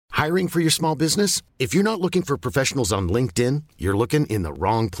Hiring for your small business? If you're not looking for professionals on LinkedIn, you're looking in the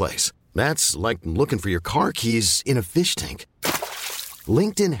wrong place. That's like looking for your car keys in a fish tank.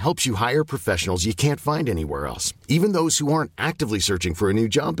 LinkedIn helps you hire professionals you can't find anywhere else, even those who aren't actively searching for a new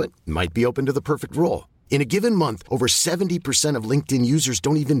job but might be open to the perfect role. In a given month, over 70% of LinkedIn users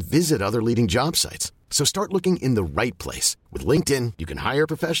don't even visit other leading job sites. So start looking in the right place. With LinkedIn, you can hire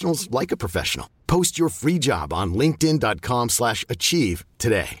professionals like a professional. Post your free job on linkedin.com/achieve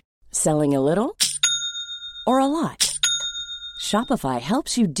today. Selling a little or a lot? Shopify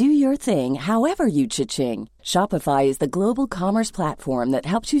helps you do your thing however you cha-ching. Shopify is the global commerce platform that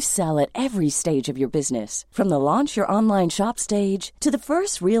helps you sell at every stage of your business. From the launch your online shop stage to the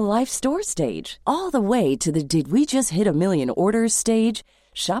first real-life store stage, all the way to the did we just hit a million orders stage.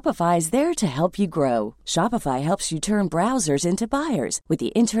 Shopify is there to help you grow. Shopify helps you turn browsers into buyers with the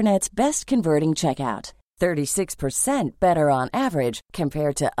internet's best converting checkout. 36% better on average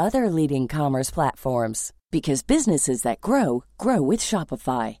compared to other leading commerce platforms. Because businesses that grow, grow with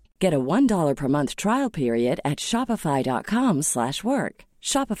Shopify. Get a $1 per month trial period at shopify.com/work.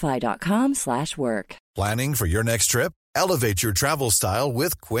 Shopify.com/work. Planning for your next trip? Elevate your travel style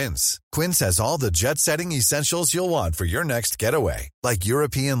with Quince. Quince has all the jet-setting essentials you'll want for your next getaway, like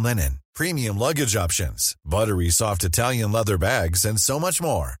European linen, premium luggage options, buttery soft Italian leather bags, and so much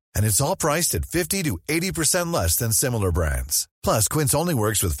more. And it's all priced at 50 to 80% less than similar brands. Plus, Quince only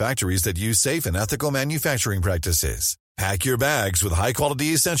works with factories that use safe and ethical manufacturing practices. Pack your bags with high-quality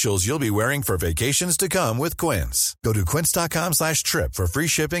essentials you'll be wearing for vacations to come with Quince. Go to quince.com/trip for free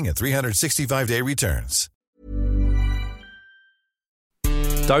shipping and 365-day returns.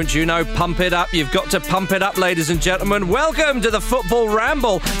 Don't you know, pump it up. You've got to pump it up, ladies and gentlemen. Welcome to the Football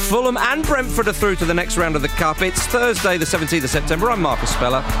Ramble. Fulham and Brentford are through to the next round of the Cup. It's Thursday, the 17th of September. I'm Marcus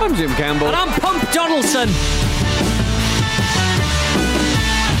Speller. I'm Jim Campbell. And I'm Pump Donaldson.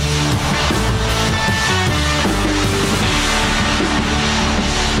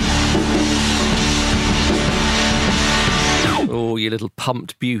 Oh, you little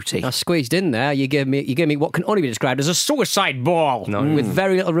pumped beauty. I squeezed in there. You gave me what can only be described as a suicide ball with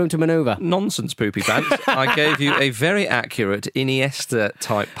very little room to manoeuvre. Nonsense, poopy pants. I gave you a very accurate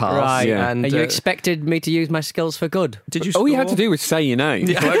Iniesta-type pass. Right. Yeah. And, you expected me to use my skills for good. Did you All you score? had to do was say your name.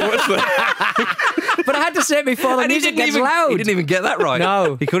 Yeah. Like, what's the... But I had to say it before the And music gets He loud. didn't even get that right.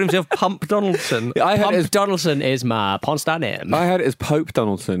 No. He called himself Pump Donaldson. I had Pump it as Donaldson is my porn star name. I had it as Pope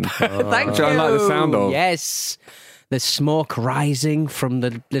Donaldson. Thank Which you. I like the sound of. Yes. There's smoke rising from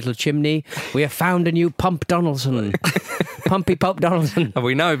the little chimney. We have found a new Pump Donaldson. Pumpy Pope Donaldson. And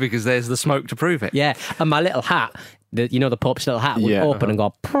we know because there's the smoke to prove it. Yeah. And my little hat, the Pope's little hat, would Yeah. open and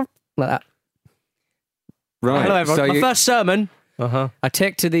go like that. Right. Hello, everyone. So My first sermon, I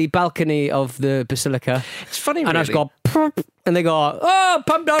take to the balcony of the basilica. It's funny, And really. I just go, and they go, oh,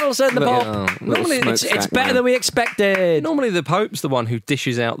 Pump Donaldson, the Pope. Normally It's better than we expected. Normally the Pope's the one who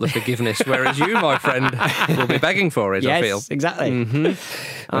dishes out the forgiveness, whereas you, my friend, will be begging for it, Yes, I feel. exactly.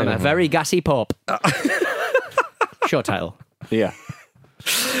 Mm-hmm. I'm a very gassy Pope. Short title. Yeah.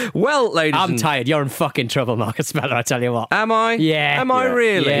 Well, ladies I'm and... tired. You're in fucking trouble, Marcus Speller, I tell you what. Am I? Yeah. Am I Yeah.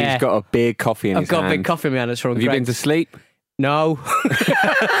 really? Yeah. He's got a big coffee in I've his got a hand. big coffee in my hand. It's from Have you Greg. been to sleep? No.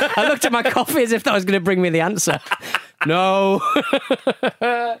 I looked at my coffee as if that was going to bring me the answer. No. Do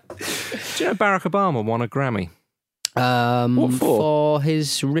you know Barack Obama won a Grammy? What for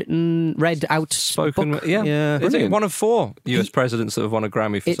his read out Spoken, book. yeah. Is it Brilliant. one of 4 US presidents that have won a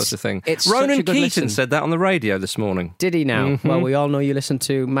Grammy for It's- such a thing? it's Ronan such a good Keaton listen. said that on the radio this morning. Did he now? Well, we all know you listen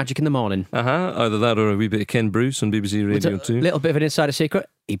to Magic in the Morning. Either that or a wee bit of Ken Bruce on BBC It's Radio a 2. little bit of an insider secret.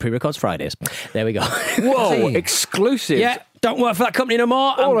 He pre-records Fridays. There we go. Whoa, exclusive. Yeah, don't work for that company no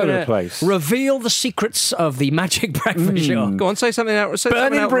more. All I'm over gonna the place. reveal the secrets of the Magic Breakfast Show. Go on, say something out. Say something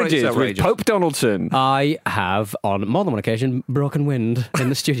Burning outrageous, bridges with outrageous. Pope Donaldson. I have, on more than one occasion, broken wind in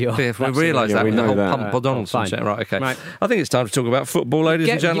the studio. We realised Yeah, that we with the know whole that. Pump Donaldson fine. shit. Right, okay. Right. I think it's time to talk about football, ladies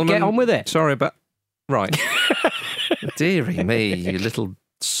and gentlemen. Get on with it. Sorry about... Right. Deary me, you little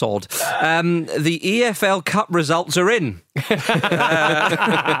sod. The EFL Cup results are in.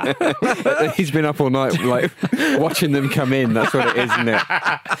 He's been up all night, like, watching them come in. That's what it is, isn't it?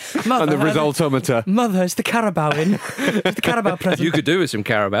 Mother, And the resultometer. Mother, is the Carabao in? Is the Carabao present? You could do with some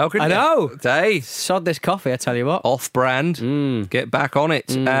Carabao, couldn't I you? know. Hey, Sod this coffee, I tell you what. off-brand. Get back on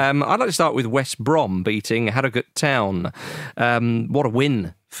it. I'd like to start with West Brom beating Harrogate Town. What a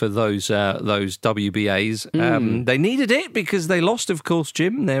win for those WBAs. They needed it because they lost, of course,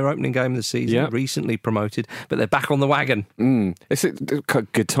 Jim, their opening game of the season, Yeah. recently promoted, but they're back on the wagon. It's a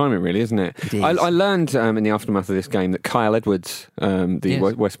good timing, really, isn't it? It is. I learned in the aftermath of this game that Kyle Edwards, the Yes.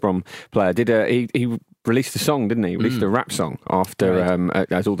 West Brom player, did he released a song, didn't he? Released a rap song after,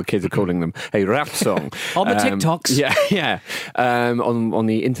 as all the kids are calling them, a rap song. On the TikToks. Yeah. On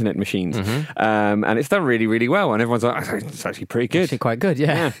the internet machines. And it's done really, really well. And everyone's like, it's actually pretty good. Actually quite good,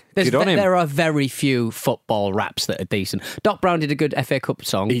 yeah. Good on him. There are very few football raps that are decent. Doc Brown did a good FA Cup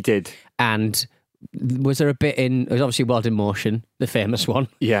song. He did. And was there a bit in... It was obviously World in Motion, the famous one.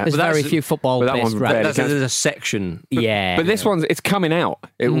 Yeah. There's very few football-based raps. There's a section. Yeah. But this one's, it's coming out.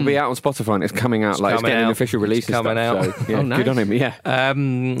 It will be out on Spotify and it's coming out. It's getting an official release. It's coming out. So, yeah, nice. Good on him, yeah.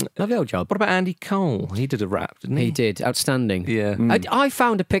 Lovely old job. What about Andy Cole? He did a rap, didn't he? He did. Outstanding. Yeah. I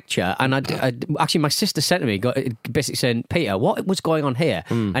found a picture, and actually my sister sent me, basically saying, Peter, what was going on here?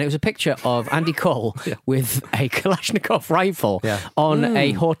 And it was a picture of Andy Cole with a Kalashnikov rifle on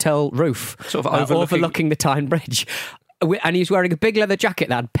a hotel roof, Sort of overlooking the Tyne Bridge. And he's wearing a big leather jacket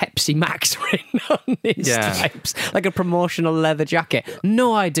that had Pepsi Max written on his stripes, like a promotional leather jacket.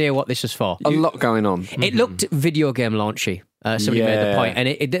 No idea what this was for. A lot going on. It looked video game launchy. Somebody made the point,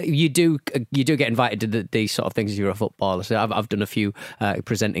 and you do get invited to these sort of things if you're a footballer. So I've done a few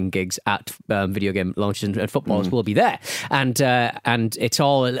presenting gigs at video game launches, and footballers will be there, and it's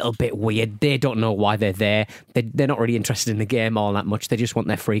all a little bit weird. They don't know why they're there. They're not really interested in the game all that much. They just want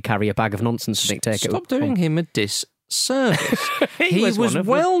their free carrier bag of nonsense. Take it. Stop doing him a service. He was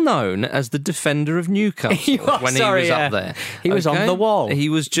well known as the defender of Newcastle when he was up there. He was on the wall. He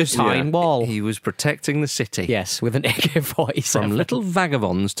was just Tyne wall. He was protecting the city. Yes, with an AK-47 from little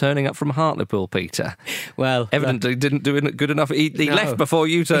vagabonds turning up from Hartlepool. Peter, well, evidently didn't do it good enough. He left before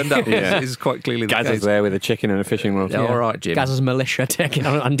you turned up. It's quite clearly the Gaz case. is there with a chicken and a fishing rod. All right, Jim. Gaz's militia taking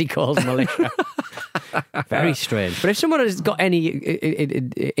on Andy Cole's militia. Very strange. But if someone has got any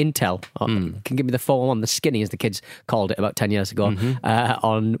intel, can give me the 4-1, the skinny, as the kids called it about 10 years ago,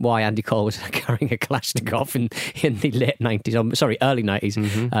 on why Andy Cole was carrying a Kalashnikov in the late 90s, early 90s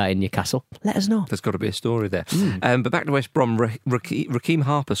in Newcastle, let us know. There's got to be a story there. But back to West Brom, Raheem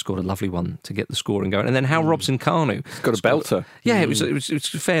Harper scored a lovely one to get the scoring going. And then Hal Robson-Kanu. He's got a belter. Yeah, it was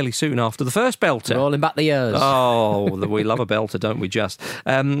fairly soon after the first belter. Rolling back the years. Oh, we love a belter, don't we, just?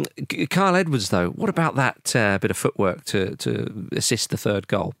 Kyle Edwards, though, what about that bit of footwork to assist the third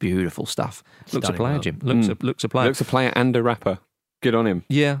goal? Beautiful stuff. Looks a player, Jim. Looks a player. Looks a player and a rapper. Good on him.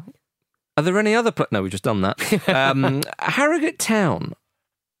 Yeah. Are there any other... No, we've just done that. Harrogate Town,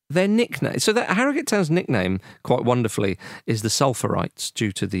 their nickname... So that Harrogate Town's nickname, quite wonderfully, is the Sulphurites,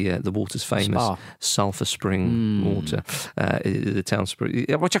 due to the water's famous sulphur spring water, the town spring,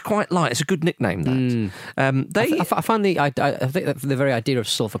 which I quite like. It's a good nickname, that. I find I think the very idea of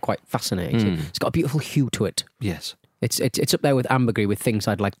sulphur quite fascinating. It's got a beautiful hue to it. Yes. It's up there with ambergris, with things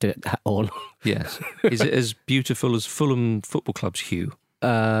I'd like to own. Yes. Is it as beautiful as Fulham Football Club's hue?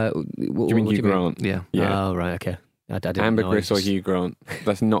 Do you mean Hugh Grant? Yeah. Oh, right, okay. I didn't ambergris know. or Hugh Grant?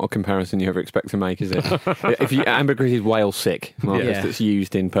 That's not a comparison you ever expect to make, is it? Ambergris is whale sick, Marcus, that's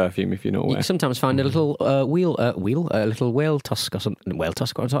used in perfume, if you're not aware. You sometimes find a little a little whale tusk or something. Whale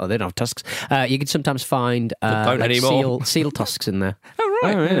tusk? They don't have tusks. You can sometimes find seal tusks in there. Oh,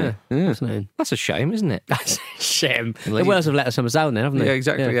 right. Oh, yeah. That's a shame, isn't it? That's a shame. The whales have let us down then, haven't they? Yeah,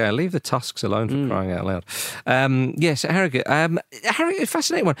 exactly. Yeah, leave the tusks alone, for crying out loud. Yes, Harrogate. Harrogate, a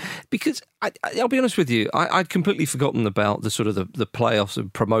fascinating one, because I'll be honest with you, I'd completely forgotten about the sort of the playoffs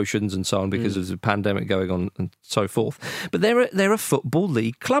and promotions and so on because of the pandemic going on and so forth. But they're a Football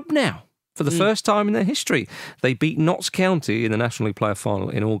League club now. For the first time in their history, they beat Notts County in the National League Player Final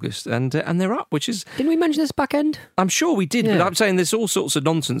in August, and they're up, which is... Didn't we mention this back end? I'm sure we did, but I'm saying there's all sorts of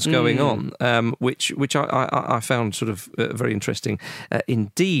nonsense going on, which I found sort of very interesting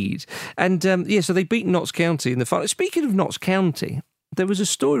indeed. And so they beat Notts County in the final. Speaking of Notts County, there was a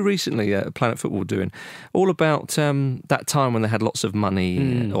story recently Planet Football doing all about that time when they had lots of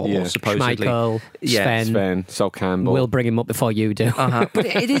money, or supposedly. Schmeichel, Sven, Sol Campbell. We'll bring him up before you do. But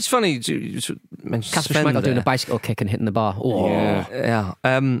it is funny to mention Kasper Sven Schmeichel there. doing a bicycle kick and hitting the bar. Oh. Yeah.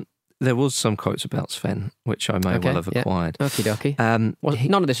 There was some quotes about Sven, which I may well have acquired. Okie dokie.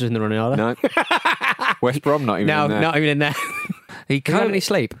 None of this was in the running order. No. West Brom, not even in there. Not even in there. He'd Did he have any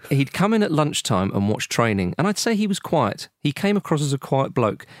sleep? He'd come in at lunchtime and watch training, and I'd say he was quiet. He came across as a quiet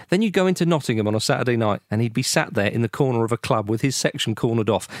bloke. Then you'd go into Nottingham on a Saturday night, and he'd be sat there in the corner of a club with his section cornered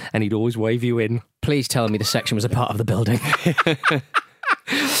off, and he'd always wave you in. Please tell me the section was a part of the building.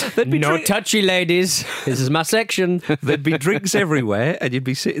 There'd be no touchy, ladies. This is my section. There'd be drinks everywhere, and you'd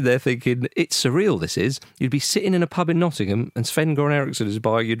be sitting there thinking, it's surreal, this is. You'd be sitting in a pub in Nottingham, and Sven-Goran Eriksson is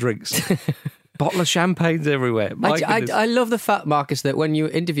buying you drinks. bottle of champagne's everywhere. I love the fact, Marcus, that when you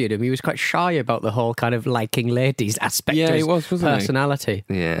interviewed him, he was quite shy about the whole kind of liking ladies aspect of his wasn't personality.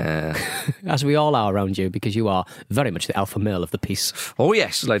 Yeah. As we all are around you, because you are very much the alpha male of the piece. Oh,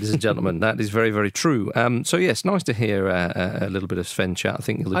 yes, ladies and gentlemen, that is very, very true. So, yes, nice to hear a little bit of Sven chat. I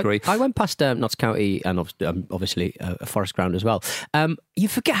think you'll agree. I went past Notts County and obviously Forest Ground as well. You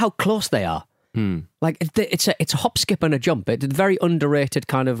forget how close they are. Like it's a hop, skip and a jump. It's very underrated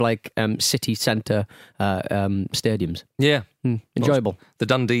kind of like city centre stadiums. Yeah. Enjoyable. The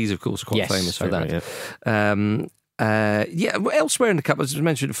Dundees, of course, are quite famous for that. Yeah. Elsewhere in the cup, as I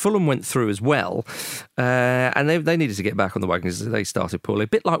mentioned, Fulham went through as well, and they needed to get back on the wagon because they started poorly. A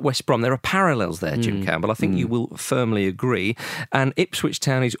bit like West Brom, there are parallels there, Jim Campbell. I think you will firmly agree. And Ipswich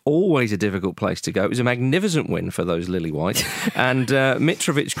Town is always a difficult place to go. It was a magnificent win for those Lily Whites, and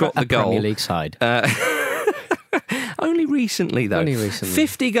Mitrovic got the goal. Premier League side. Only recently, though.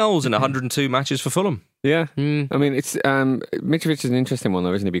 50 goals in 102 matches for Fulham. Yeah. I mean, it's Mitrovic is an interesting one,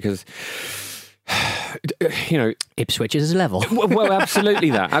 though, isn't he? Because Ipswich is level. Well,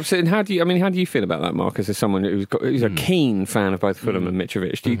 absolutely that. Absolutely. And how do you feel about that, Marcus? As someone who's a keen fan of both Fulham and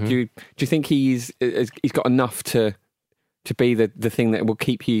Mitrovic, do you think he's got enough to be the thing that will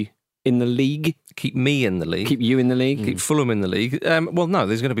keep you in the league? Keep me in the league. Keep you in the league? Keep Fulham in the league. Well, no,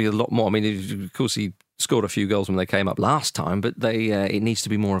 there's going to be a lot more. I mean, of course, he scored a few goals when they came up last time, but it needs to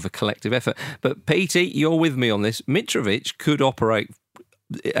be more of a collective effort. But, Petey, you're with me on this. Mitrovic could operate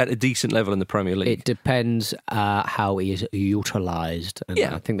at a decent level in the Premier League. It depends how he is utilised. And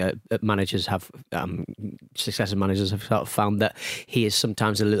yeah. I think that managers have, successive managers have sort of found that he is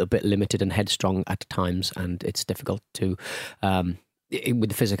sometimes a little bit limited and headstrong at times, and it's difficult to... with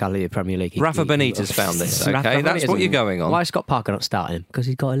the physicality of the Premier League. Rafa Benitez found this, okay? That's what you're going on. Why is Scott Parker not starting him? Because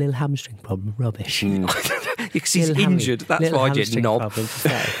he's got a little hamstring problem. Rubbish. Because he's injured. That's why I did knob.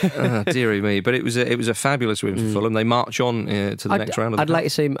 Dearie me. But it was a fabulous win for Fulham. They march on to the next round of the I'd like to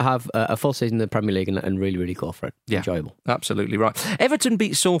see him have a full season in the Premier League and really, really go for it. Yeah, enjoyable. Absolutely right. Everton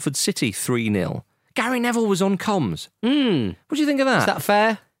beat Salford City 3-0. Gary Neville was on comms. What do you think of that? Is that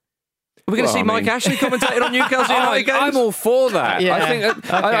fair? Are we going to see Mike Ashley commentating on Newcastle United games? I'm all for that. Yeah.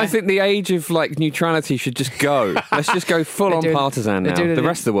 I think the age of neutrality should just go. Let's just go full on partisan now. The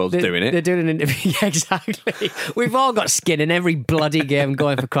rest of the world's doing it. They're doing an interview. Yeah, exactly. We've all got skin in every bloody game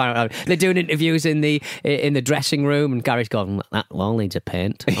going for crying out loud. They're doing interviews in the dressing room, and Gary's going, "That wall needs a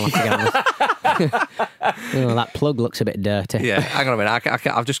paint. I'll have to get on this." That plug looks a bit dirty. Yeah, hang on a minute.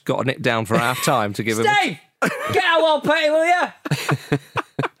 I've just got to nip down for half time to give him. Steve, get our wall painting, will you?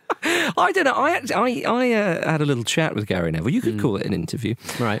 I don't know. I had a little chat with Gary Neville. You could call it an interview,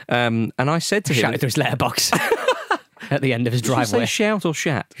 right? And I said to him, shouted through his letterbox at the end of his driveway. Did you say shout or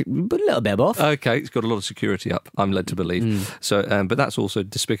shat? But a little bit of both. Okay, it's got a lot of security up, I'm led to believe. So, but that's also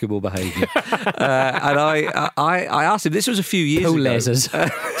despicable behaviour. And I asked him. This was a few years ago. Lasers.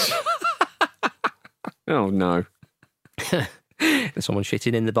 Oh no! There's someone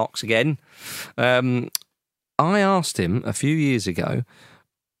shitting in the box again. I asked him a few years ago,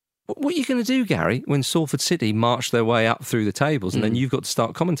 what are you going to do, Gary, when Salford City march their way up through the tables and then you've got to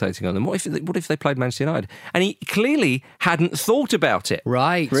start commentating on them? What if they played Manchester United? And he clearly hadn't thought about it.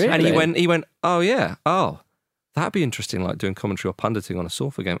 Right. Really? And he went, oh, yeah, that'd be interesting, like doing commentary or punditing on a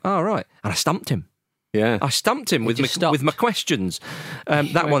Salford game. Oh, right. And I stumped him. Yeah, I stumped him with my questions.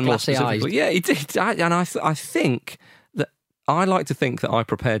 That one more specifically. Yeah, he did. And I think that I like to think that I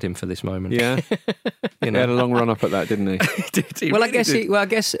prepared him for this moment. Yeah, He had a long run up at that, didn't he? He did. I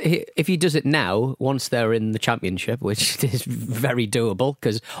guess if he does it now, once they're in the Championship, which is very doable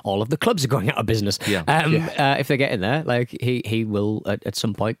because all of the clubs are going out of business. Yeah. If they get in there, he will at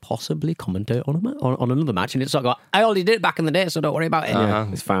some point possibly commentate on another match, and it's like, I already did it back in the day, so don't worry about it.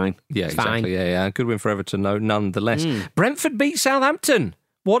 Yeah, it's fine. Yeah, it's exactly. fine. Yeah. Good win for Everton, though, nonetheless. Brentford beat Southampton.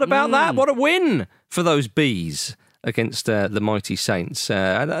 What about that? What a win for those Bees against the mighty Saints.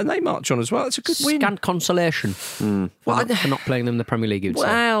 And they march on as well. It's a good win. Scant consolation for not playing them in the Premier League, you'd say.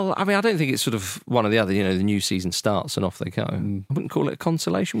 Well, I mean, I don't think it's sort of one or the other. The new season starts and off they go. I wouldn't call it a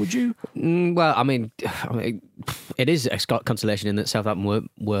consolation, would you? Well, I mean, it is a consolation in that Southampton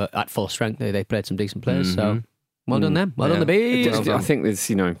were at full strength. They played some decent players, so well done them. Well done the Bees. I think there's,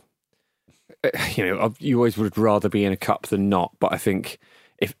 you always would rather be in a cup than not, but I think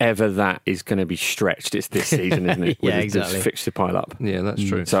if ever that is going to be stretched, it's this season, isn't it? Yeah, exactly. It's fixed to pile up. Yeah, that's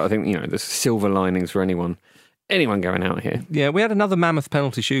true. So I think, there's silver linings for anyone going out here. Yeah, we had another mammoth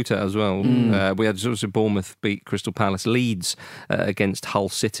penalty shootout as well. We had also Bournemouth beat Crystal Palace. Leeds against Hull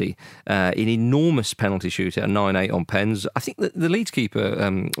City. An enormous penalty shootout, 9-8 on pens. I think the Leeds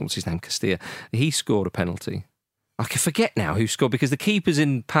keeper, what's his name, Castilla, he scored a penalty. I can forget now who scored because the keepers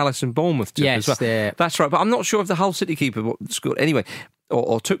in Palace and Bournemouth took Yes, as well. That's right, but I'm not sure if the Hull City keeper scored anyway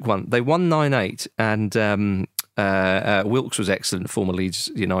or took one. They won 9-8 and Wilkes was excellent. Former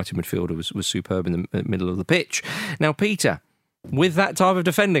Leeds United midfielder was superb in the middle of the pitch. Now, Peter, with that type of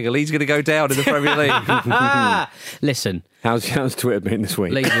defending, are Leeds going to go down in the Premier League? Listen, How's Twitter been this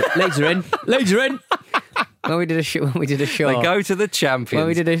week? Leeds are in. Leeds are in. When we did a show, They go to the champions. When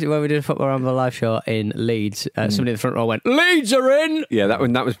we did a Football Ramble live show in Leeds, somebody in the front row went, "Leeds are in." Yeah, that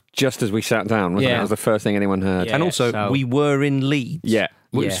was just as we sat down, wasn't it? That was the first thing anyone heard. Yeah. And also, we were in Leeds. Yeah.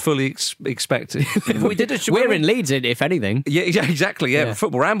 Which was fully expected. We're in Leeds, if anything. Yeah, exactly. Yeah,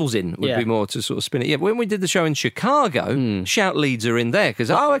 Football Ramble's in would be more to sort of spin it. Yeah, when we did the show in Chicago, shout Leeds are in there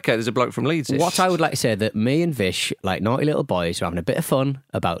because okay, there's a bloke from Leeds. What I would like to say that me and Vish, like naughty little boys, were having a bit of fun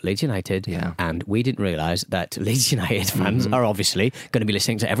about Leeds United, and we didn't realise that Leeds United fans are obviously going to be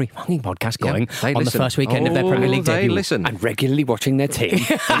listening to every fucking podcast going on the first weekend of their Premier League they debut. listen. And regularly watching their team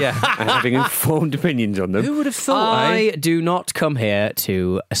and having informed opinions on them. Who would have thought? I do not come here to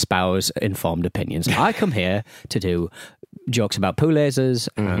espouse informed opinions. I come here to do jokes about poo lasers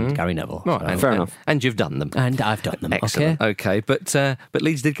and Gary Neville. Right, fair enough. And you've done them. And I've done them. Excellent. Okay, but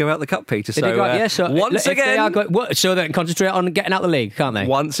Leeds did go out the cup, Peter. They did go out, so once again, so they can concentrate on getting out the league, can't they?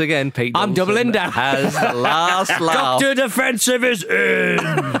 Once again, Pete. I'm doubling down. Has the last laugh. Doctor Defensive is in.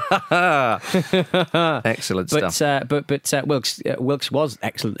 Excellent stuff. But Wilkes was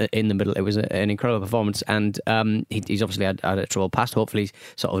excellent in the middle. It was an incredible performance, and he's obviously had a trouble past. Hopefully, he's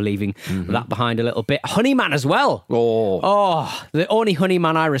sort of leaving that behind a little bit. Honeyman as well. Oh, the only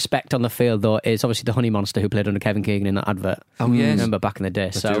Honeyman I respect on the field though is obviously the Honey Monster who played under Kevin Keegan in that advert. Oh yes, remember back in the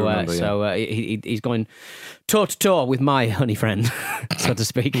day. He's going toe to toe with my honey friend, so to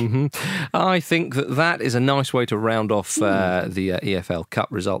speak. I think that is a nice way to round off the EFL Cup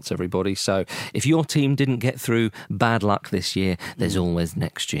results, everybody. So if your team didn't get through, bad luck this year. There's always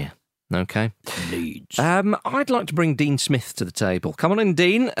next year. Okay. Leeds. I'd like to bring Dean Smith to the table. Come on in,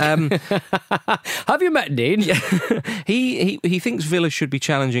 Dean. Have you met Dean? Yeah. He thinks Villa should be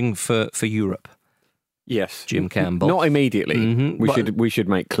challenging for Europe. Yes, Jim Campbell. Not immediately. We should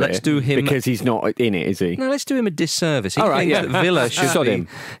make clear. Let's do him because he's not in it, is he? No, let's do him a disservice. He thinks that Villa should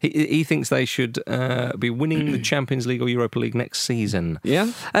be. He thinks they should be winning the Champions League or Europa League next season.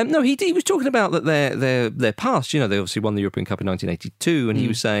 Yeah. No, he was talking about that their past. They obviously won the European Cup in 1982, and he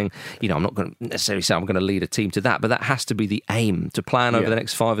was saying, I'm not going to necessarily say I'm going to lead a team to that, but that has to be the aim, to plan over the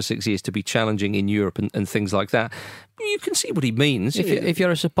next 5 or 6 years to be challenging in Europe and things like that. You can see what he means. If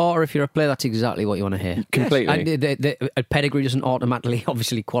you're a supporter, if you're a player, that's exactly what you want to hear. Completely. And a pedigree doesn't automatically,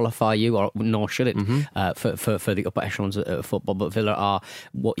 obviously, qualify you, nor should it, for the upper echelons of football. But Villa are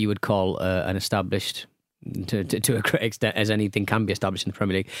what you would call an established, to a great extent, as anything can be established in the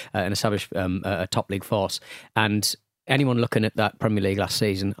Premier League, an established top league force. And anyone looking at that Premier League last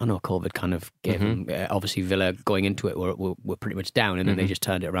season, I know COVID kind of gave them, obviously Villa going into it were pretty much down, and then they just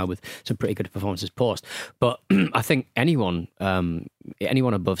turned it around with some pretty good performances post. But I think anyone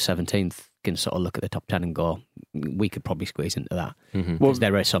above 17th can sort of look at the top 10 and go, we could probably squeeze into that. Because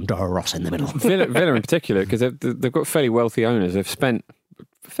there is some Dora Ross in the middle. Villa in particular, because they've got fairly wealthy owners. They've spent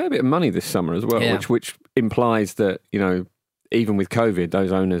a fair bit of money this summer as well, which implies that, even with COVID,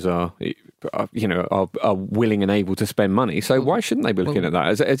 those owners are willing and able to spend money. So why shouldn't they be looking at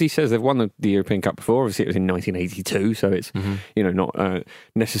that? As he says, they've won the European Cup before. Obviously, it was in 1982, so it's not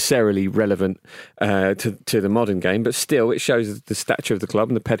necessarily relevant to the modern game. But still, it shows the stature of the club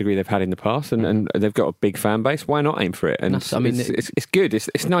and the pedigree they've had in the past, and they've got a big fan base. Why not aim for it? And it's good.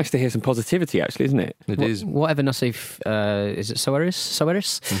 It's nice to hear some positivity, actually, isn't it? It is. Whatever Nassif, is it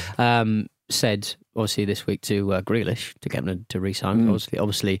Soares? Said obviously this week to Grealish to get him to re-sign.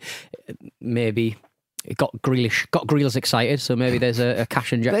 Obviously, maybe it got Grealish excited. So maybe there's a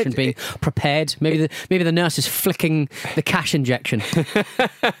cash injection being prepared. Maybe the nurse is flicking the cash injection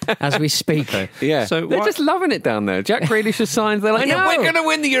as we speak. Yeah, so they're just loving it down there. Jack Grealish has signed. They're like, we're going to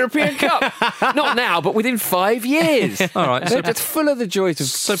win the European Cup. Not now, but within 5 years. All right, they're just full of the joys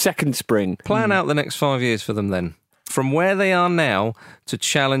of second spring. Plan out the next 5 years for them then. From where they are now to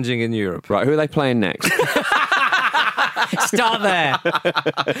challenging in Europe. Right, who are they playing next? Start there.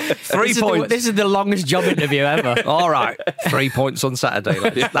 3 points. This is the longest job interview ever. All right. 3 points on Saturday.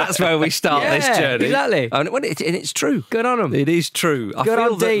 That's where we start this journey. Exactly. And it's true. Good on them. It is true. I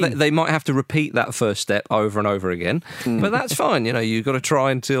feel that they might have to repeat that first step over and over again. But that's fine. You've got to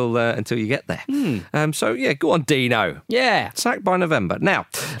try until you get there. So, go on, Dino. Yeah. Sacked by November. Now,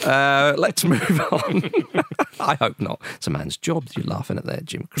 let's move on. I hope not. It's a man's job that you're laughing at there,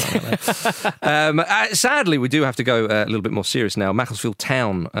 Jim. Sadly, we do have to go a little bit more serious now. Macclesfield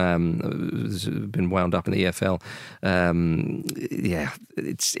Town has been wound up in the EFL.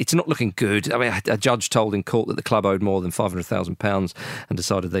 It's not looking good. I mean, a judge told in court that the club owed more than £500,000 and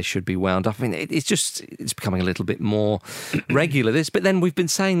decided they should be wound up. I mean, it's becoming a little bit more regular, this. But then we've been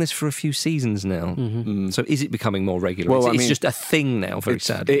saying this for a few seasons now. So is it becoming more regular? Well, it's just a thing now, very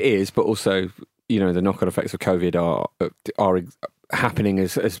sadly. It is, but also, the knock-on effects of COVID are happening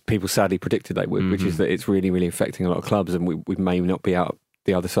as people sadly predicted they would, which is that it's really, really affecting a lot of clubs, and we may not be out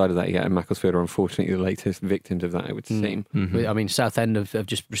the other side of that yet. And Macclesfield are unfortunately the latest victims of that, it would seem. I mean, Southend have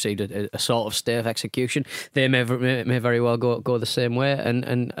just received a sort of stay of execution. They may very well go the same way,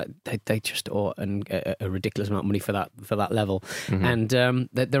 and they just owe a ridiculous amount of money for that level. And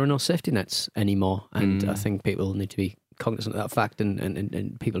there are no safety nets anymore, and I think people need to be cognizant of that fact,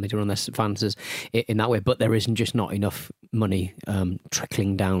 and people need to run their finances in that way. But there isn't just not enough money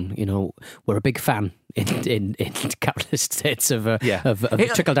trickling down. We're a big fan in capitalist states of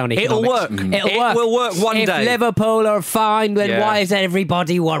trickle down economics. It'll work. It will work one day. If Liverpool are fine, then why is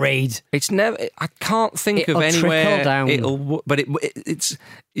everybody worried? It's never. I can't think of anywhere it'll. But it's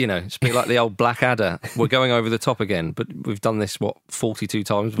it's a bit like the old Blackadder. We're going over the top again, but we've done this 42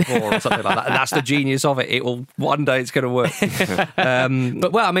 times before or something like that. And that's the genius of it. It will one day. It's going to work.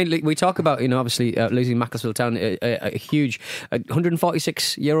 But I mean, we talk about obviously losing Macclesfield Town, a huge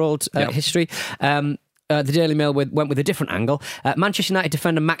 146-year-old history. The Daily Mail went with a different angle. Manchester United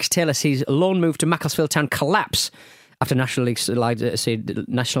defender Max Taylor sees loan move to Macclesfield Town collapse after National League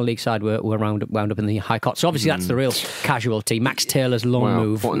side were wound up in the High Court. So obviously that's the real casualty. Max Taylor's loan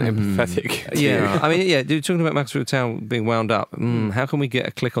move. What an empathetic. I mean, talking about Macclesfield Town being wound up. How can we get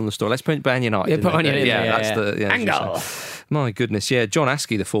a click on the story? Let's put Man United. That's the angle. My goodness, John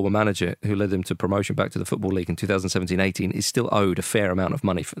Askey, the former manager who led them to promotion back to the Football League in 2017-18, is still owed a fair amount of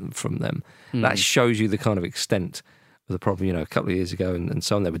money from them. That shows you the kind of extent of the problem. A couple of years ago and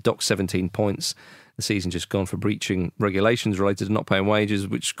so on, they were docked 17 points. The season just gone for breaching regulations related to not paying wages,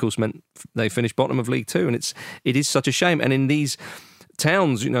 which of course meant they finished bottom of League Two. And it is such a shame. And in these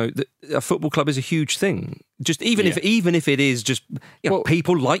towns, a football club is a huge thing. Just even if it is just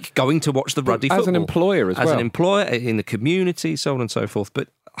people like going to watch the rugby football as an employer as well, as an employer in the community, so on and so forth. But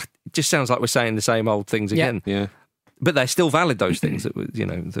it just sounds like we're saying the same old things again. Yeah. But they're still valid, those things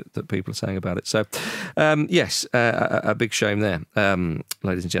that people are saying about it. So, yes, a big shame there,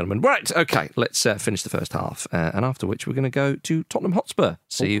 ladies and gentlemen. Right, okay, let's finish the first half, and after which we're going to go to Tottenham Hotspur.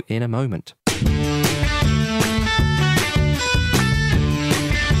 See you in a moment.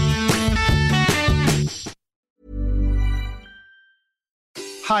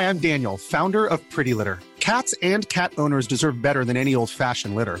 Hi, I'm Daniel, founder of Pretty Litter. Cats and cat owners deserve better than any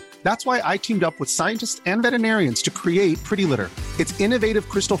old-fashioned litter. That's why I teamed up with scientists and veterinarians to create Pretty Litter. Its innovative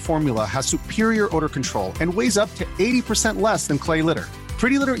crystal formula has superior odor control and weighs up to 80% less than clay litter.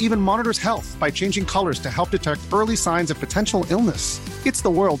 Pretty Litter even monitors health by changing colors to help detect early signs of potential illness. It's the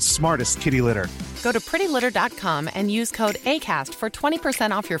world's smartest kitty litter. Go to prettylitter.com and use code ACAST for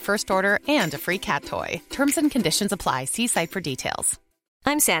 20% off your first order and a free cat toy. Terms and conditions apply. See site for details.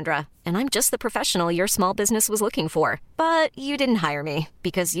 I'm Sandra, and I'm just the professional your small business was looking for. But you didn't hire me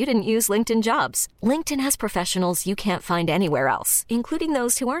because you didn't use LinkedIn Jobs. LinkedIn has professionals you can't find anywhere else, including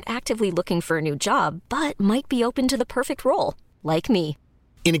those who aren't actively looking for a new job, but might be open to the perfect role, like me.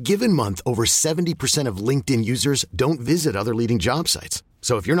 In a given month, over 70% of LinkedIn users don't visit other leading job sites.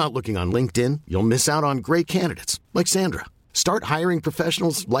 So if you're not looking on LinkedIn, you'll miss out on great candidates like Sandra. Start hiring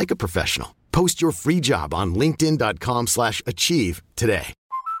professionals like a professional. Post your free job on linkedin.com/achieve today.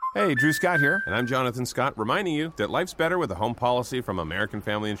 Hey, Drew Scott here, and I'm Jonathan Scott, reminding you that life's better with a home policy from American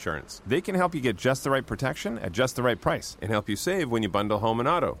Family Insurance. They can help you get just the right protection at just the right price and help you save when you bundle home and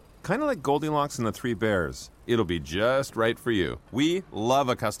auto. Kind of like Goldilocks and the Three Bears. It'll be just right for you. We love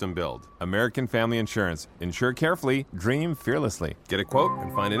a custom build. American Family Insurance. Insure carefully, dream fearlessly. Get a quote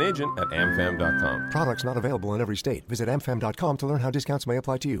and find an agent at amfam.com. Products not available in every state. Visit amfam.com to learn how discounts may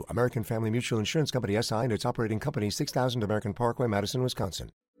apply to you. American Family Mutual Insurance Company, SI, and its operating company, 6000 American Parkway, Madison,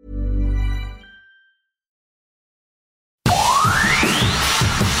 Wisconsin.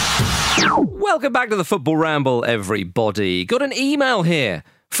 Welcome back to the Football Ramble, everybody. Got an email here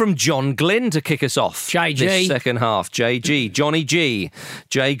from John Glynn to kick us off. JG. This second half. JG, Johnny G.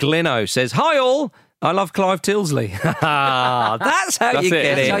 Jay Glynno says, "Hi all, I love Clive Tilsley." That's how you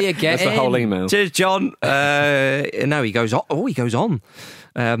get it. That's how you get That's the whole email. Cheers, John. No, he goes on. Oh, he goes on.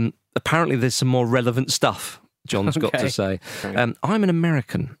 Apparently there's some more relevant stuff John's got to say. I'm an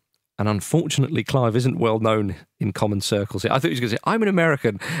American. And unfortunately, Clive isn't well known in common circles. I thought he was going to say, I'm an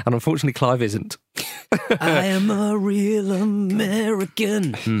American, and unfortunately, Clive isn't. I am a real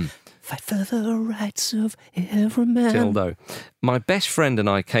American. Fight for the rights of every man. Tildo. My best friend and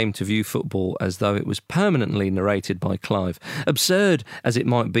I came to view football as though it was permanently narrated by Clive. Absurd as it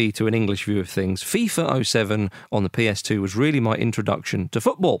might be to an English view of things, FIFA 07 on the PS2 was really my introduction to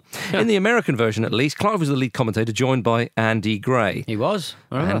football. In the American version, at least, Clive was the lead commentator, joined by Andy Gray. He was.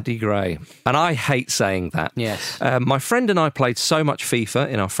 Andy Gray. And I hate saying that. Yes. My friend and I played so much FIFA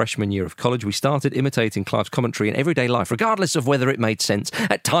in our freshman year of college, we started imitating Clive's commentary in everyday life, regardless of whether it made sense.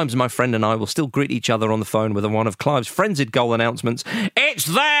 At times, my friend and I will still greet each other on the phone with one of Clive's frenzied goal announcements. It's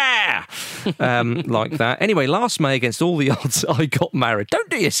there! Like that. Anyway, last May, against all the odds, I got married. Don't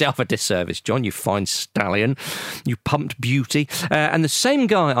do yourself a disservice, John, you fine stallion. You pumped beauty. And the same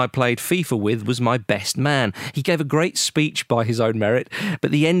guy I played FIFA with was my best man. He gave a great speech by his own merit,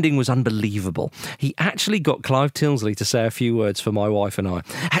 but the ending was unbelievable. He actually got Clive Tilsley to say a few words for my wife and I.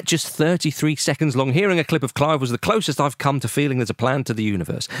 At just 33 seconds long, hearing a clip of Clive was the closest I've come to feeling there's a plan to the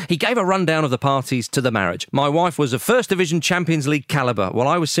universe. He gave a rundown of the parties to the marriage. My wife was a First Division Champions League calibre, while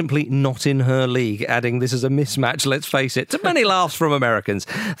I was simply not in her league, adding this is a mismatch, let's face it, to many laughs from Americans,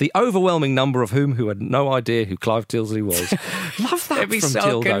 the overwhelming number of whom who had no idea who Clive Tilsley was. Love that. They'd be from so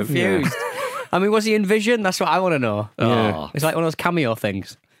Tildo. confused. I mean, was he in Vision? That's what I want to know. Yeah. It's like one of those cameo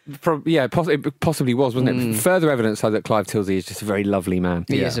things. It possibly was, wasn't it? Further evidence that Clive Tilsley is just a very lovely man.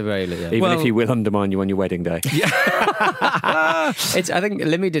 He is a very Even if he will undermine you on your wedding day. I think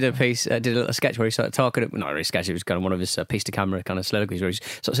Limmy did a piece, did a little sketch where he started talking. Not really a sketch. It was kind of one of his piece to camera kind of soliloquies where he's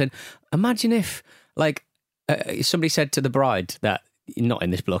sort of saying, "Imagine if, like, somebody said to the bride that." You're not in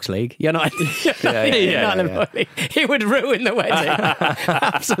this bloke's league. You're not. He would ruin the wedding.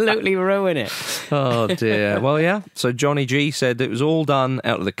 Absolutely ruin it. Oh dear. Well, yeah. So Johnny G said it was all done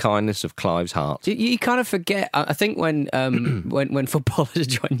out of the kindness of Clive's heart. You kind of forget. I think when footballers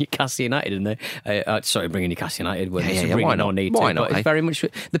join Newcastle United and they bringing Newcastle United, why not? Why not? It's very much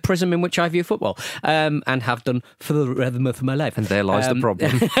the prism in which I view football, and have done for the rhythm of my life. And there lies the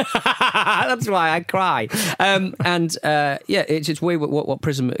problem. That's why I cry. It's weird what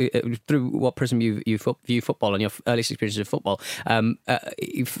prism through what prism you view football and your earliest experiences of football.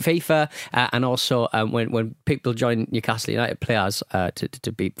 FIFA and also when people join Newcastle United players,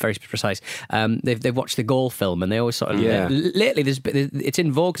 to be very precise, they've watched the goal film and they always sort of lately it's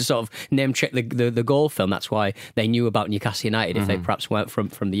in vogue to sort of name check the goal film. That's why they knew about Newcastle United if they perhaps weren't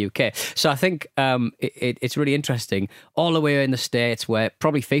from the UK. So I think it's really interesting all the way in the States where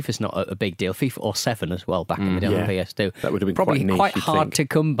probably FIFA's not a big deal. FIFA 07 as well back in the day on PS2. That would have been probably quite hard to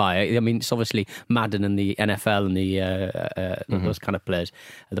come by. I mean, it's obviously Madden and the NFL and those kind of players,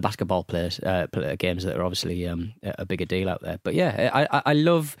 the basketball players, games that are obviously a bigger deal out there. But yeah, I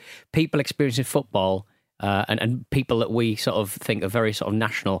love people experiencing football and people that we sort of think are very sort of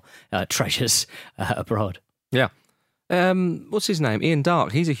national treasures abroad. Yeah. What's his name? Ian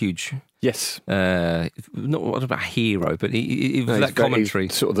Darke. He's a huge... Yes. Not about a hero, but that commentary.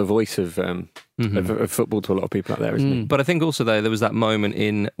 He's sort of the voice of football to a lot of people out there, isn't he? But I think also there was that moment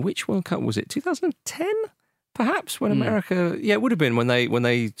in, which World Cup was it? 2010? Perhaps, when America... Yeah, it would have been when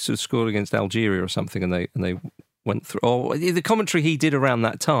they sort of scored against Algeria or something and they went through... Or the commentary he did around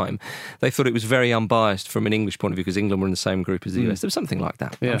that time, they thought it was very unbiased from an English point of view because England were in the same group as the US. There was something like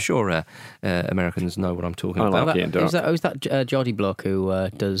that. Yeah. I'm sure Americans know what I'm talking about. Who's that Geordie bloke who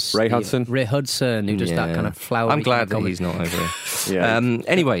does... Ray Hudson, who does that kind of flowery... I'm glad that he's not over here.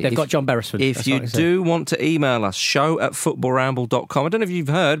 Anyway... They've got John Beresford. If you do want to email us, show@footballramble.com. I don't know if you've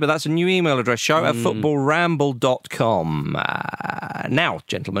heard, but that's a new email address, show@footballramble.com. Now,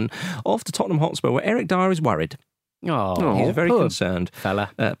 gentlemen, off to Tottenham Hotspur, where Eric Dyer is worried. Oh, he's very concerned,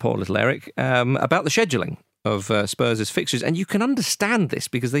 fella. Poor little Eric, about the scheduling of Spurs' fixtures. And you can understand this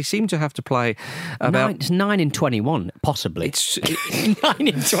because they seem to have to play about... It's 9 in 21, possibly. It's 9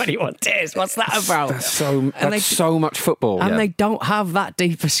 in 21 days. What's that about? That's so much football. And they don't have that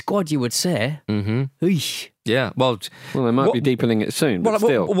deep a squad, you would say. Mm-hmm. Eesh. Yeah, well, they might be deepening it soon, but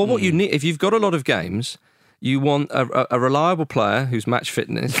still. What you need, if you've got a lot of games... You want a reliable player whose match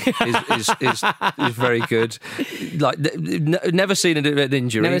fitness is very good. Like never seen an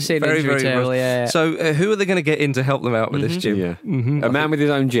injury. Never seen an injury table, yeah. So who are they going to get in to help them out with this, Jim? Yeah. A man with his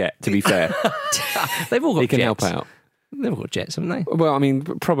own jet, to be fair. They've all got He can jets. help out. They've all got jets, haven't they? Well, I mean,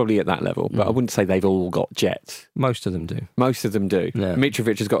 probably at that level, but I wouldn't say they've all got jets. Most of them do. Most of them do. Yeah.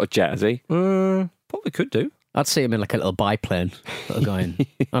 Mitrovic has got a jet, has he? Probably could do. I'd see him in like a little biplane going,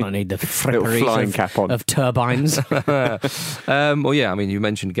 I don't need the flying fripperies cap on. of turbines. Well, yeah, I mean, you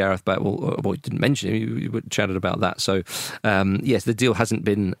mentioned Gareth Bale. Well, you didn't mention him, you chatted about that. So, yes, the deal hasn't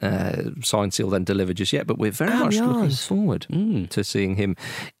been signed, sealed and delivered just yet, but we're very much looking forward to seeing him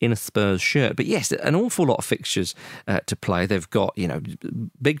in a Spurs shirt. But yes, an awful lot of fixtures to play. They've got,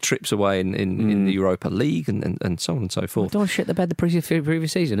 big trips away in the Europa League and so on and so forth. Don't shit the bed the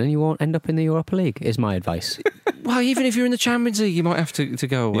previous season and you won't end up in the Europa League, is my advice. Well, even if you're in the Champions League, you might have to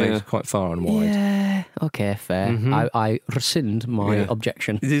go away quite far and wide. Yeah, okay, fair. I rescind my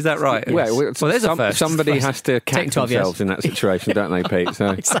objection. Is that right? Well, there's a first. Somebody has to catch themselves in that situation, don't they, Pete? So.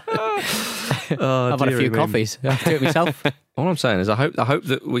 I've had a few coffees. I have to do it myself. All I'm saying is I hope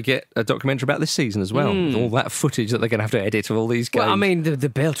that we get a documentary about this season as well. All that footage that they're going to have to edit of all these games. Well, I mean, the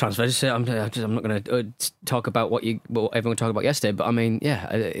Bale transfer, I'm not going to talk about what everyone talked about yesterday, but I mean,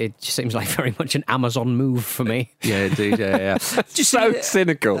 it just seems like very much an Amazon move for me. Yeah, indeed, yeah. Just so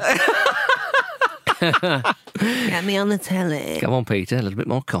cynical. Get me on the telly. Come on, Peter, a little bit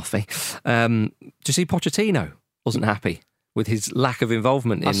more coffee. Do you see Pochettino wasn't happy with his lack of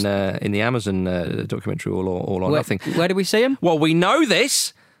involvement in the Amazon documentary All or Nothing? Where do we see him? Well, we know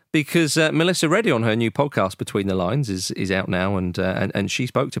this because Melissa Reddy on her new podcast Between the Lines is out now, and she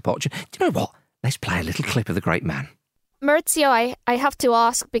spoke to Poch. Do you know what? Let's play a little clip of the great man. Maurizio, I have to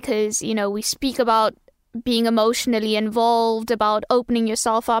ask because, we speak about being emotionally involved, about opening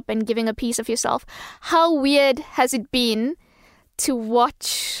yourself up and giving a piece of yourself. How weird has it been to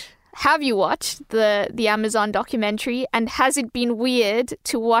watch? Have you watched the Amazon documentary? And has it been weird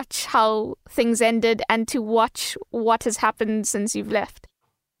to watch how things ended and to watch what has happened since you've left?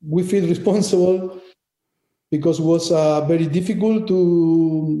 We feel responsible because it was very difficult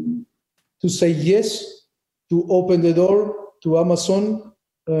to say yes, to open the door to Amazon,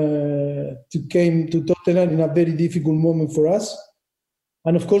 to came to Tottenham in a very difficult moment for us.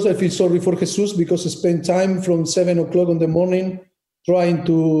 And of course, I feel sorry for Jesus because I spent time from 7 o'clock in the morning trying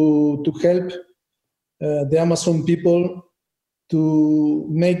to help the Amazon people to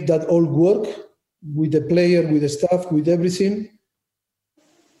make that all work with the player, with the staff, with everything.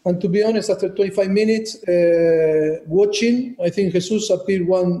 And to be honest, after 25 minutes watching, I think Jesus appeared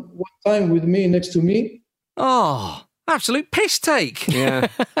one time with me next to me. Oh, absolute piss take. Yeah.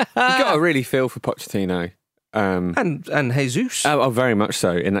 You've got to really feel for Pochettino. And Jesus. Oh, very much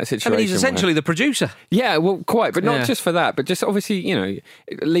so in that situation. I mean, he's essentially the producer. Yeah, well, quite, but not just for that, but just obviously,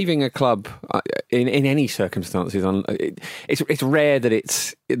 leaving a club in any circumstances, it's rare that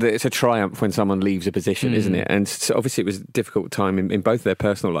it's a triumph when someone leaves a position, isn't it? And so obviously it was a difficult time in both their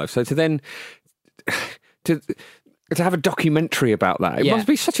personal lives. So to then to have a documentary about that, it must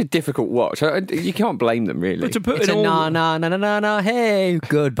be such a difficult watch. You can't blame them, really. But to put it's no, hey,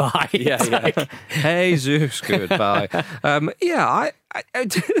 goodbye. Hey, Zeus, goodbye. I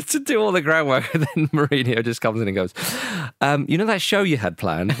to do all the groundwork, and then Mourinho just comes in and goes, that show you had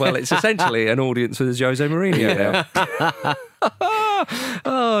planned? Well, it's essentially an audience with Jose Mourinho now.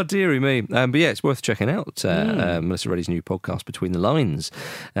 Oh, dearie me. But yeah, it's worth checking out Melissa Reddy's new podcast, Between the Lines,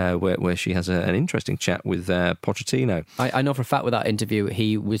 where she has an interesting chat with Pochettino. I know for a fact with that interview,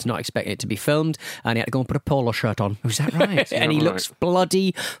 he was not expecting it to be filmed and he had to go and put a polo shirt on. Was that right? And he looks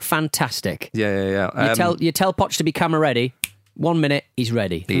bloody fantastic. Yeah. You tell Poch to be camera ready. 1 minute, he's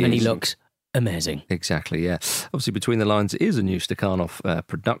ready. And he looks amazing. Exactly, yeah. Obviously, Between the Lines is a new Stakhanov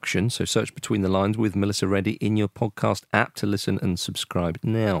production, so search Between the Lines with Melissa Reddy in your podcast app to listen and subscribe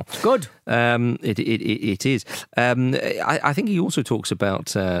now. Good. It is. I think he also talks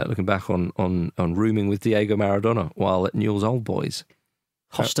about looking back on rooming with Diego Maradona while at Newell's Old Boys.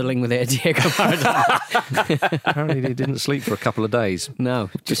 Hosteling with Diego Maradona. Apparently he didn't sleep for a couple of days. No.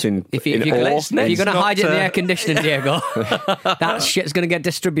 Just if you're going to hide it in the air conditioning, Diego, that shit's going to get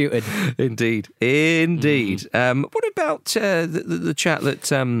distributed. Indeed. What about the chat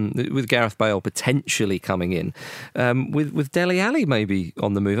that with Gareth Bale potentially coming in, with Dele Alli maybe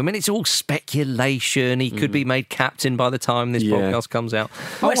on the move? I mean, it's all speculation. He could be made captain by the time this podcast comes out.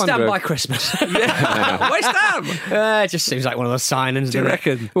 West Ham by Christmas. West Ham! It just seems like one of those signings, do you reckon?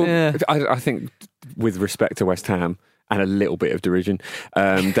 Well, I think with respect to West Ham and a little bit of derision,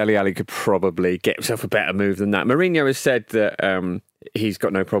 Dele Alli could probably get himself a better move than that. Mourinho has said that he's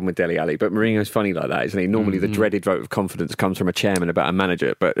got no problem with Dele Alli, but Mourinho's funny like that, isn't he? Normally the dreaded vote of confidence comes from a chairman about a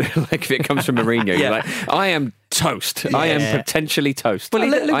manager, but like if it comes from Mourinho, you're like, I am toast. I am potentially toast. Well,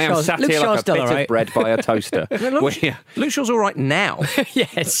 I am sat here like a bit of bread by a toaster. Luke Shaw's all right now.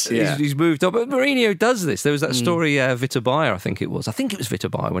 Yes. He's moved on. But Mourinho does this. There was that story, Vitor Baia, I think it was Vitor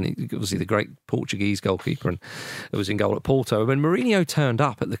Baia, when he obviously the great Portuguese goalkeeper and was in goal at Porto. When Mourinho turned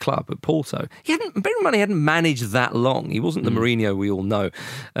up at the club at Porto, he hadn't managed that long. He wasn't the Mourinho we all know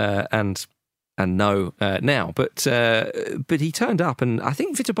and know now. But he turned up, and I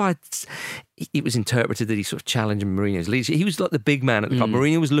think Vitor Baia, it was interpreted that he sort of challenged Mourinho's leadership. He was like the big man at the club.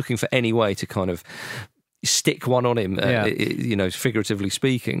 Mourinho was looking for any way to kind of stick one on him, figuratively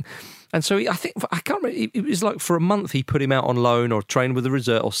speaking. And so I can't remember, it was like for a month he put him out on loan or trained with the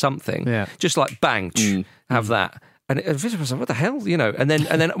reserve or something. Yeah. Just like bang, have that. And Vitor was like, what the hell, And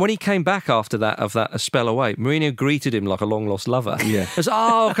then when he came back after that, a spell away, Mourinho greeted him like a long lost lover. Yeah, it's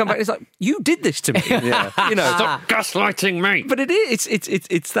come back. It's like, you did this to me. Stop gaslighting me. But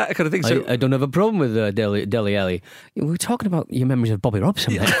it's that kind of thing. So I don't have a problem with Dele Alli. We were talking about your memories of Bobby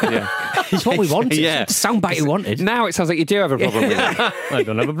Robson. It's what we wanted. Yeah, it's the soundbite you wanted. Now it sounds like you do have a problem with him. I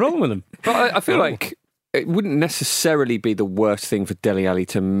don't have a problem with him. But I feel like it wouldn't necessarily be the worst thing for Dele Alli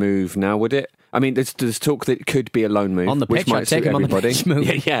to move now, would it? I mean, there's talk that it could be a loan move, on the pitch, which might take him everybody. On the pitch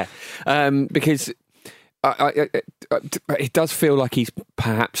move. Yeah. Because it does feel like he's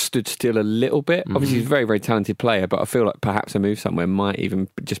perhaps stood still a little bit. Obviously, he's a very, very talented player, but I feel like perhaps a move somewhere might even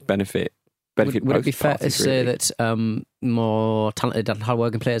just benefit. Would it be fair to say that more talented and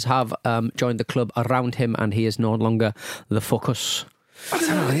hard-working players have joined the club around him, and he is no longer the focus? I don't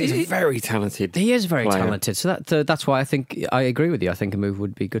know. He's very talented. He is very talented. So that's why I think I agree with you. I think a move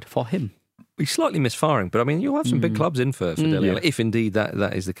would be good for him. He's slightly misfiring, but I mean, you'll have some big clubs in for Dele Alli, if indeed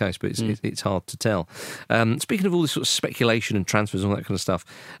that is the case, but it's hard to tell. Speaking of all this sort of speculation and transfers and all that kind of stuff,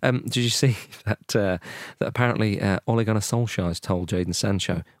 did you see that apparently Ole Gunnar Solskjaer has told Jadon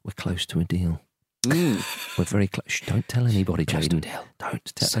Sancho, we're close to a deal. We're very close. Shh, don't tell anybody, Jadon.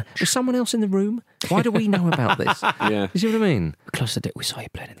 Don't tell. Is someone else in the room? Why do we know about this? Yeah. You see what I mean? We're close to it. We saw you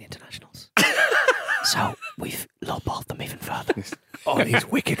playing in the internationals. So we've lowballed them even further. Oh, these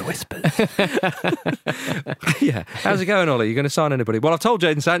wicked whispers. Yeah. How's it going, Ollie? You going to sign anybody? Well, I've told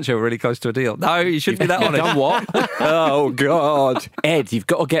Jadon Sancho we're really close to a deal. No, you shouldn't be that honest. Done what? Oh, God. Ed, you've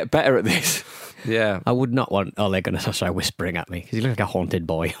got to get better at this. Yeah. I would not want Ole Gunnar Solskjaer whispering at me, because he looks like a haunted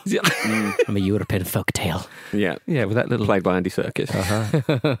boy. I'm a European folktale. Yeah. Yeah, with that little... Played by Andy Serkis.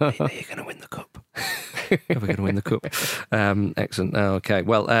 You're going to win the cup. We're going to win the cup. Excellent. Okay.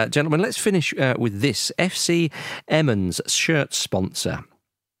 Well, gentlemen, let's finish with this. FC Emmen's shirt sponsor.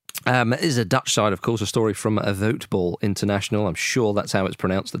 It is a Dutch side, of course, a story from Voetbal International. I'm sure that's how it's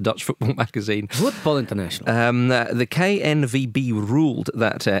pronounced, the Dutch football magazine. Voetbal International. The KNVB ruled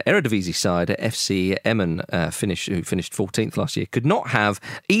that Eredivisie side FC Emmen, who finished 14th last year, could not have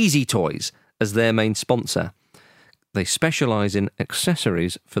Easy Toys as their main sponsor. They specialise in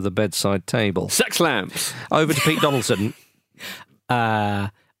accessories for the bedside table. Sex lamps. Over to Pete Donaldson.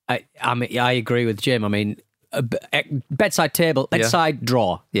 I agree with Jim. I mean, bedside table, bedside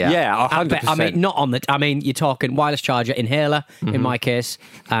drawer. Yeah, 100%. I mean, not on the... I mean, you're talking wireless charger, inhaler, in my case,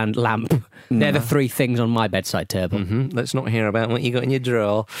 and lamp. They're the three things on my bedside table. Let's not hear about what you got in your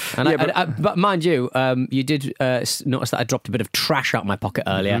drawer. And but mind you, you did notice that I dropped a bit of trash out of my pocket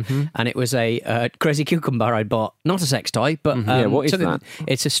earlier, and it was a crazy cucumber I bought. Not a sex toy, but what is that?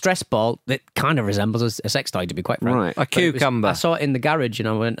 It's a stress ball that kind of resembles a sex toy, to be quite frank. Right, a cucumber. I saw it in the garage, and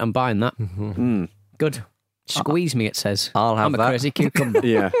I went, I'm buying that. Good. Squeeze me, it says. I'm a crazy cucumber.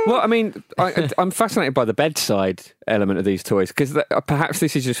 Yeah. Well, I mean, I'm fascinated by the bedside element of these toys, because perhaps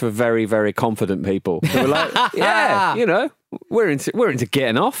this is just for very, very confident people who are like, yeah, we're into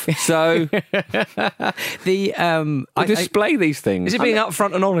getting off. So I display these things. Is it being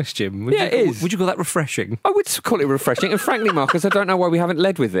upfront and honest, Jim? It is. Would you call that refreshing? I would call it refreshing. And frankly, Marcus, I don't know why we haven't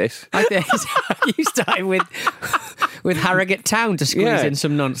led with this. You started with Harrogate Town to squeeze in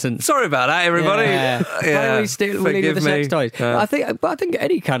some nonsense. Sorry about that, everybody. Yeah. Why are we still willing with the sex toys? I think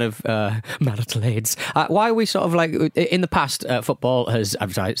any kind of marital aids. Why are we sort of like, in the past, football has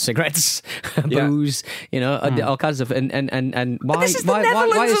advertised cigarettes, booze, all kinds of and why? But this is the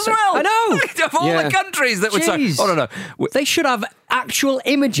Netherlands as well. I know. Of all the countries that would say, oh no, they should have actual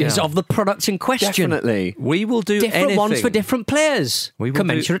images of the products in question. Definitely, we will do different ones for different players,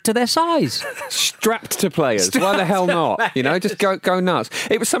 commensurate to their size, strapped to players. Why the hell not? Just go nuts.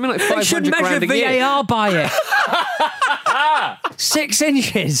 It was something like 500 grand a year. VAR by it. 6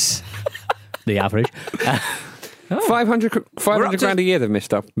 inches. The average. 500 grand a year they've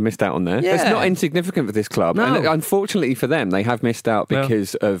missed out on there. Yeah. It's not insignificant for this club. No. And unfortunately for them, they have missed out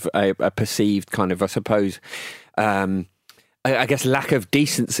because of a perceived kind of, I suppose, I guess, lack of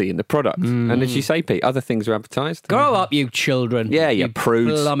decency in the product. And as you say, Pete, other things are advertised. Grow up, you children. Yeah, you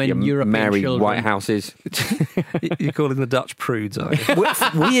prudes, blooming you European married children. White Houses. You're calling the Dutch prudes, are you?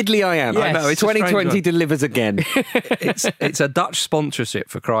 Weirdly, I am. Yes. I know. It's a strange 2020 one. delivers again. It's a Dutch sponsorship,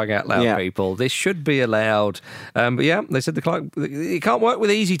 for crying out loud, people. This should be allowed. But yeah, they said it can't work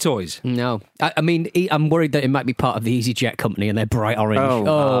with Easy Toys. No. I mean, I'm worried that it might be part of the EasyJet company and they're bright orange.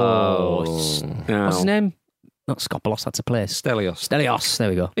 What's his name? Not Skopelos, that's a place. Stelios, there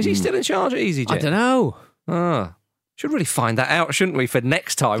we go. Is he still in charge at EasyJet? I don't know. Should really find that out, shouldn't we, for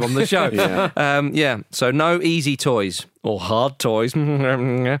next time on the show? So no Easy Toys or hard toys.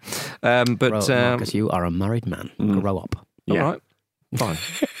 But Marcus, you are a married man. Grow up. All right, fine.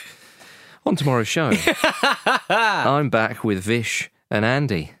 On tomorrow's show, I'm back with Vish and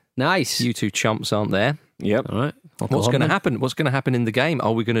Andy. Nice. You two chumps aren't there. Yep. All right. What's going to happen? What's going to happen in the game?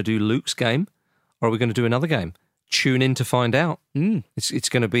 Are we going to do Luke's game, or are we going to do another game? Tune in to find out. It's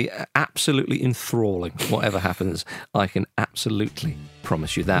going to be absolutely enthralling. Whatever happens, I can absolutely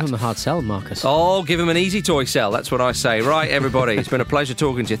promise you that. Give him a hard sell, Marcus. Oh, give him an easy toy sell. That's what I say. Right, everybody. It's been a pleasure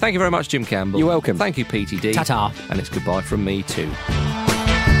talking to you. Thank you very much, Jim Campbell. You're welcome. Thank you, PTD. Ta-ta. And it's goodbye from me too.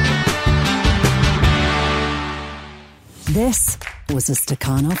 This was a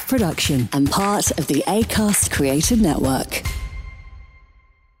Stakhanov production and part of the Acast Creative Network.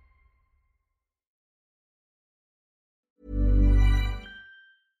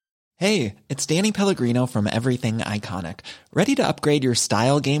 Hey, it's Danny Pellegrino from Everything Iconic. Ready to upgrade your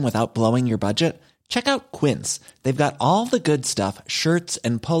style game without blowing your budget? Check out Quince. They've got all the good stuff, shirts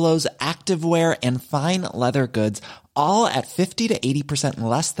and polos, activewear, and fine leather goods, all at 50 to 80%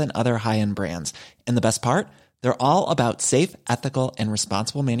 less than other high-end brands. And the best part? They're all about safe, ethical, and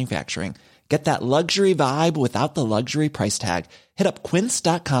responsible manufacturing. Get that luxury vibe without the luxury price tag. Hit up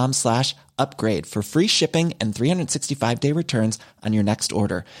quince.com/upgrade for free shipping and 365-day returns on your next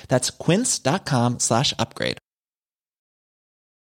order. That's quince.com/upgrade.